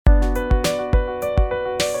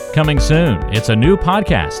Coming soon, it's a new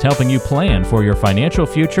podcast helping you plan for your financial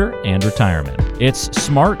future and retirement. It's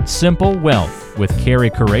Smart Simple Wealth with Carrie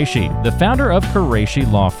Qureshi, the founder of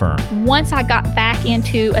Qureshi Law Firm. Once I got back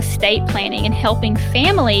into estate planning and helping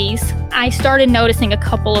families, I started noticing a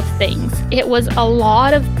couple of things. It was a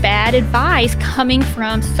lot of bad advice coming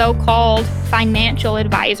from so-called financial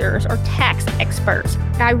advisors or tax experts.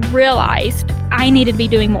 I realized I needed to be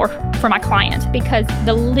doing more for my clients because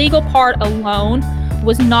the legal part alone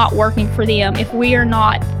was not working for them if we are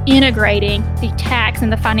not integrating the tax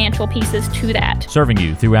and the financial pieces to that. Serving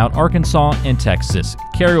you throughout Arkansas and Texas,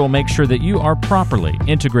 Carrie will make sure that you are properly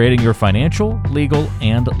integrating your financial, legal,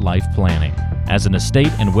 and life planning. As an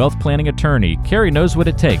estate and wealth planning attorney, Carrie knows what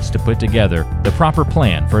it takes to put together the proper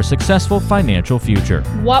plan for a successful financial future.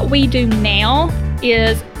 What we do now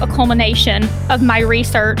is a culmination of my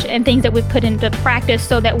research and things that we've put into practice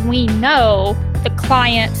so that we know the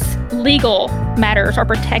client's legal matters are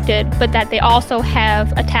protected, but that they also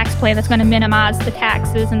have a tax plan that's going to minimize the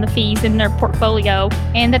taxes and the fees in their portfolio,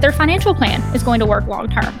 and that their financial plan is going to work long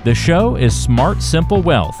term. The show is Smart Simple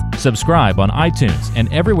Wealth. Subscribe on iTunes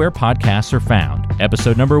and everywhere podcasts are found.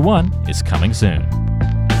 Episode number 1 is coming soon.